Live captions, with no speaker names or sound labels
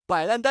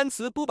摆烂单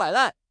词不摆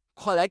烂，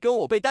快来跟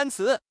我背单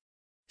词。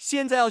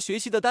现在要学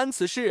习的单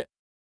词是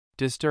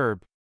disturb.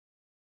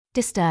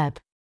 disturb,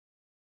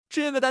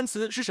 这个单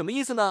词是什么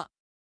意思呢？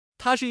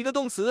它是一个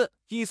动词，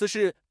意思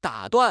是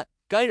打断、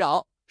干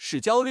扰、使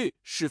焦虑、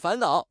使烦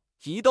恼、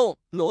移动、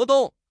挪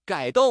动、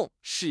改动、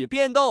使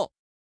变动。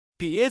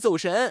别走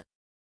神。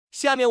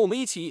下面我们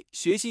一起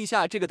学习一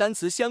下这个单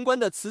词相关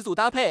的词组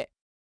搭配。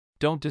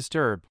 Don't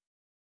disturb.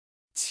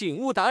 请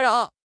勿打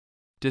扰，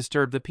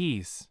 Disturb the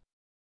peace.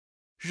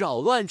 扰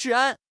乱治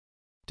安，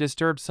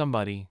 Disturb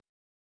somebody.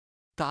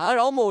 打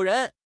扰某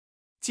人。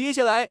接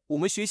下来我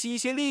们学习一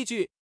些例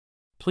句。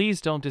 Please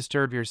don't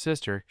disturb your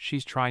sister,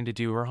 she's trying to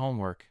do her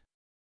homework.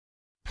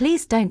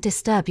 please don't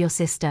disturb your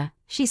sister,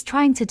 she's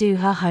trying to do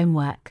her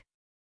homework.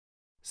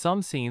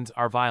 Some scenes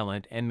are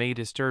violent and may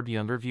disturb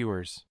younger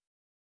viewers.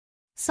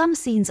 Some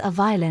scenes are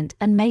violent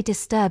and may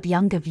disturb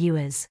younger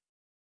viewers.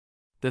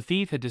 The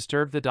thief had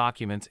disturbed the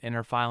documents in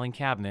her filing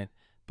cabinet,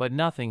 but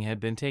nothing had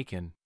been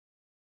taken.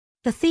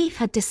 The thief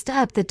had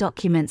disturbed the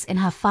documents in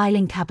her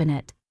filing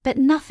cabinet, but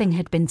nothing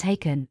had been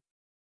taken.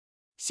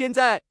 现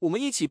在我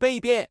们一起背一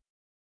遍。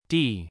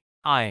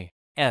 D-I-S-T-U-R-B.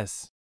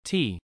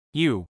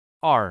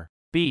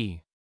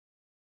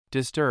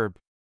 Disturb.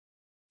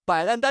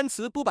 摆烂单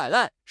词不摆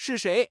烂，是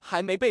谁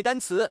还没背单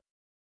词？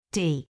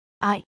 D-I-S-T-U-R-B.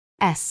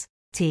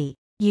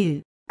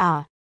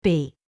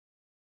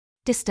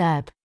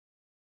 disturb.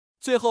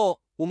 最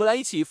后，我们来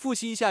一起复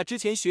习一下之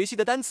前学习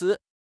的单词。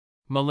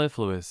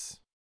 Mellifluous.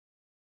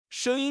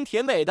 声音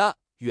甜美的，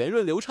圆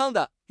润流畅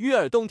的，悦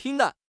耳动听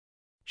的。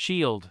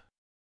 Shield.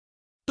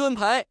 盾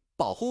牌，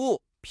保护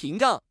物，屏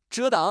障，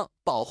遮挡，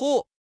保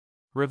护。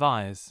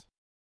 Revise.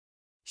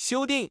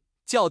 修订，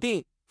校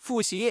订，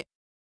复习。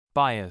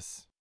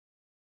 Bias.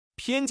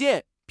 偏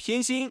见，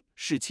偏心，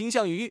是倾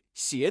向于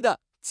斜的，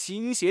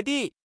倾斜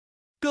地。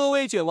各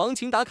位卷王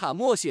请打卡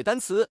默写单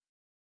词。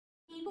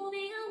你不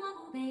背啊，我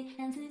不背，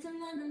单词怎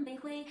么能背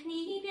会？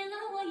你一遍了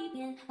我一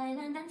遍，摆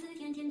烂单词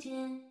天天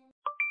见。